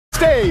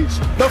stage,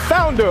 the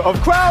founder of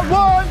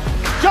Crowd1,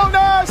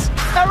 Jonas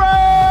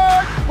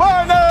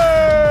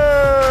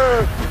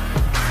Werner!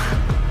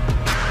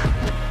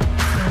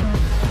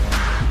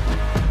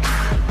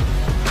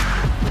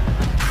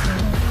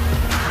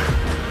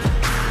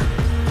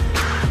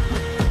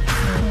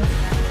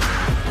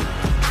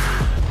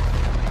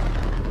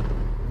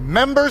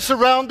 Members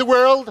around the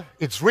world,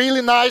 it's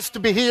really nice to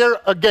be here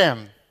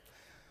again.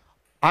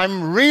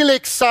 I'm really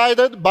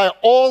excited by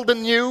all the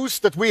news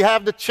that we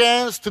have the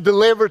chance to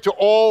deliver to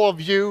all of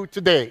you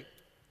today.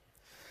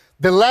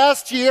 The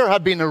last year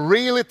has been a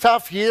really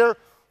tough year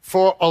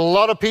for a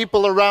lot of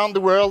people around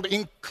the world,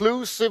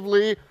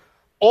 inclusively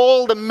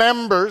all the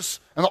members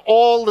and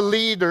all the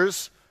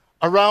leaders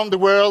around the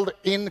world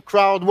in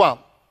Crowd1.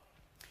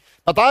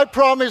 But I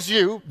promise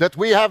you that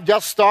we have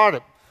just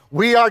started.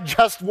 We are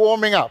just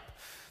warming up.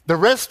 The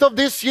rest of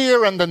this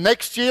year and the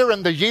next year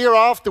and the year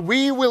after,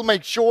 we will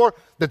make sure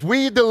that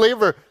we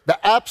deliver the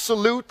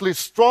absolutely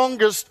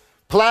strongest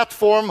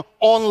platform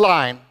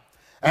online.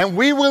 And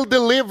we will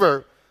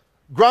deliver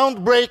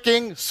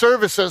groundbreaking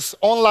services,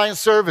 online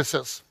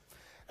services.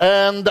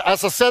 And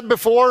as I said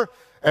before,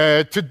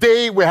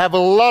 today we have a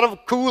lot of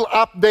cool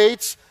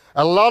updates,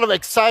 a lot of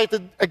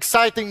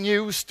exciting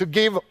news to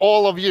give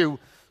all of you.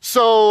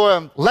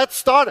 So let's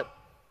start it.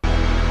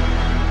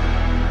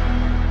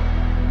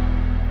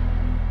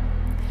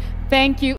 Thank you.